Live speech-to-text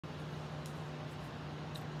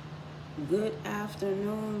Good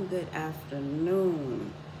afternoon, good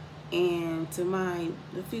afternoon. And to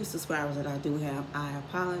the few subscribers that I do have, I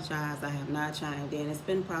apologize. I have not chimed in. It's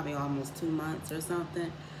been probably almost 2 months or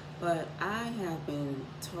something, but I have been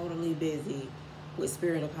totally busy with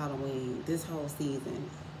Spirit of Halloween. This whole season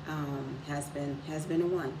has been a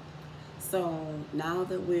one. So now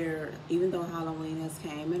that even though Halloween has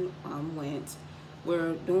came and went,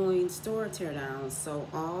 we're doing store teardowns. So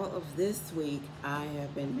all of this week, I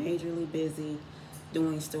have been majorly busy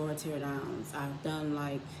doing store teardowns. I've done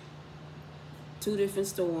like two different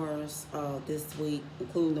stores this week,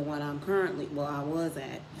 including the one I was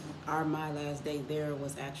at. My last day there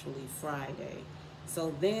was actually Friday.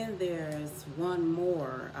 So then there's one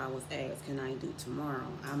more I was asked, can I do tomorrow?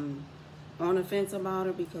 I'm on the fence about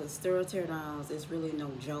it because stir tear downs is really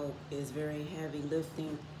no joke. It's very heavy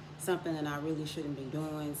lifting, something that I really shouldn't be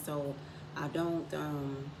doing. So I don't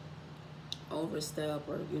overstep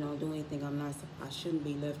or do anything I shouldn't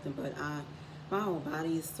be lifting. But my whole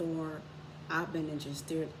body is sore. I've been in just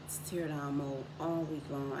tear down mode all week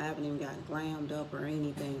long. I haven't even gotten glammed up or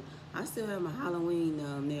anything. I still have my Halloween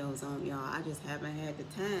nails on, y'all. I just haven't had the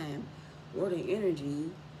time or the energy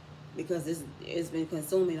because it's been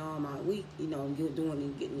consuming all my week.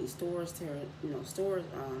 Getting these stores torn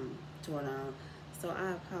down. So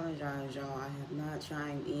I apologize, y'all. I have not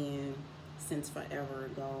chimed in since forever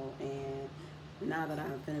ago, and now that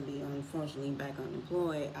I'm gonna be unfortunately back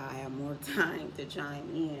unemployed, I have more time to chime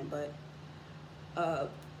in. But uh,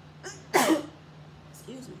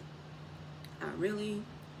 excuse me, I really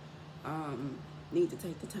um, need to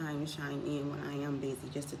take the time to chime in when I am busy,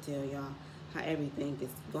 just to tell y'all how everything is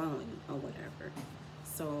going or whatever.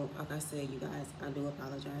 So, like I said, you guys, I do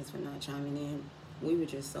apologize for not chiming in. We were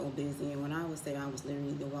just so busy, and when I would say I was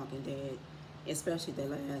literally The Walking Dead, especially the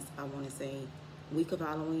last, I want to say, week of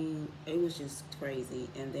Halloween, it was just crazy.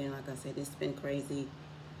 And then, like I said, it's been crazy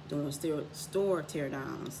doing store tear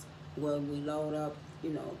downs where we load up,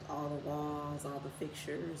 all the walls, all the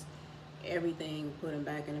fixtures, everything, put them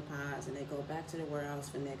back in the pies, and they go back to the warehouse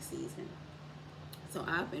for next season. So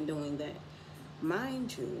I've been doing that.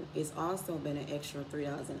 Mind you, it's also been an extra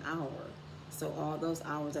 $3 an hour. So all those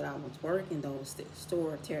hours that I was working those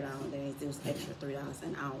store teardown days, it was extra $3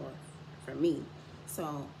 an hour for me.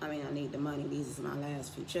 So I mean, I need the money. These are my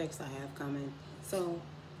last few checks I have coming. So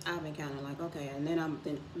I've been kind of like, okay. And then I've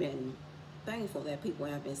been thankful that people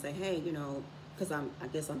have been saying, hey, because I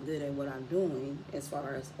guess I'm good at what I'm doing as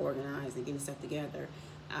far as organizing, getting stuff together.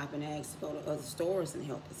 I've been asked to go to other stores and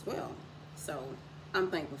help as well. So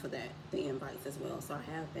I'm thankful for that, the invites as well. So I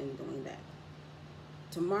have been doing that.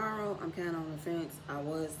 Tomorrow, I'm kind of on the fence. I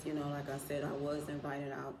was, like I said, I was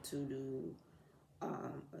invited out to do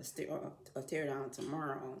a tear down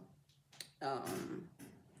tomorrow. Um,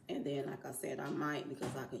 and then, like I said, I might,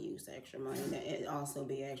 because I could use the extra money. It also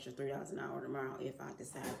be extra $3 an hour tomorrow if I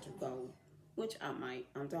decide to go, which I might.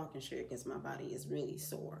 I'm talking shit because my body is really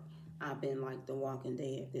sore. I've been like The Walking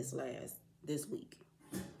Dead this week.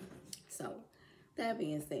 So, that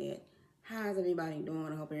being said, how's everybody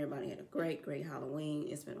doing? I hope everybody had a great, great Halloween.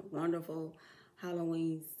 It's been a wonderful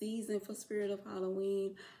Halloween season for Spirit of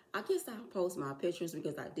Halloween. I guess I'll post my pictures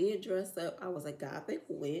because I did dress up. I was a gothic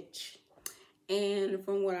witch. And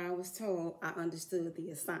from what I was told, I understood the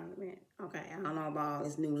assignment. Okay, I don't know about all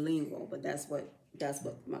this new lingo, but that's what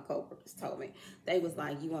my coworkers told me. They was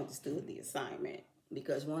like, you understood the assignment.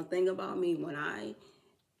 Because one thing about me, when I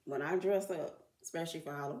dress up, especially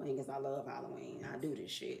for Halloween, because I love Halloween, I do this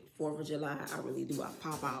shit. 4th of July, I really do. I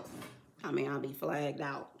pop out. I mean, I'll be flagged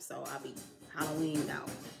out, so I'll be Halloween out,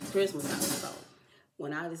 Christmas out. So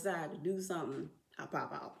when I decide to do something, I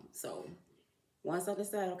pop out. So once I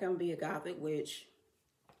decide, okay, I'm gonna be a gothic witch,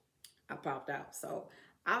 I popped out. So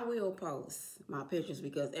I will post my pictures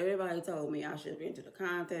because everybody told me I should have entered the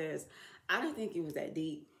contest. I didn't think it was that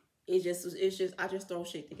deep. I just throw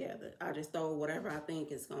shit together. I just throw whatever I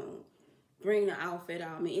think is gonna bring the outfit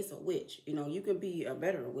out. I mean, it's a witch. You can be a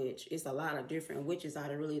better witch. It's a lot of different witches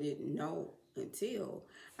I really didn't know until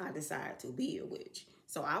I decided to be a witch.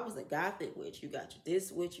 So I was a gothic witch. You got your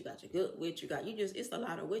this witch, you got your good witch, it's a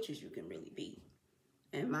lot of witches you can really be.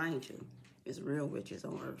 And mind you, it's real witches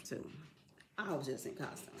on earth too. I was just in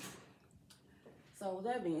costume. So with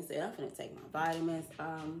that being said, I'm gonna take my vitamins.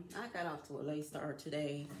 I got off to a late start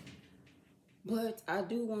today, but I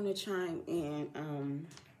do want to chime in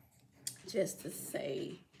just to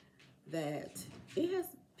say that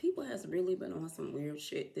people has really been on some weird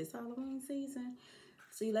shit this Halloween season.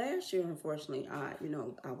 See, last year, unfortunately, I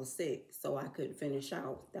was sick, so I couldn't finish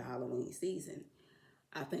out the Halloween season.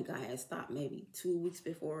 I think I had stopped maybe 2 weeks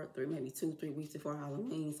before, maybe 2, 3 weeks before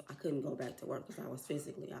Halloween. So I couldn't go back to work because I was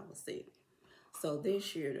sick. So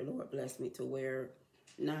this year, the Lord blessed me to where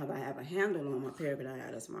now that I have a handle on my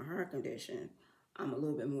pericarditis, my heart condition, I'm a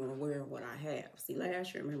little bit more aware of what I have. See,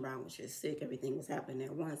 last year, remember, I was just sick. Everything was happening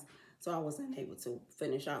at once. So I wasn't able to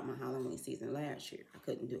finish out my Halloween season last year. I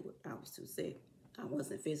couldn't do it. I was too sick. I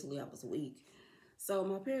wasn't physically, I was weak. So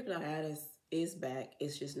my pericarditis is back.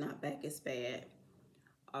 It's just not back as bad.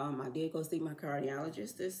 I did go see my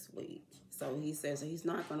cardiologist this week. So he says he's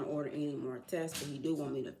not going to order any more tests, but he do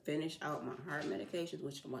want me to finish out my heart medications,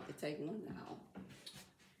 which I'm about to take one now.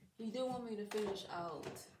 He do want me to finish out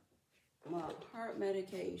my heart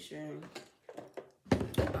medication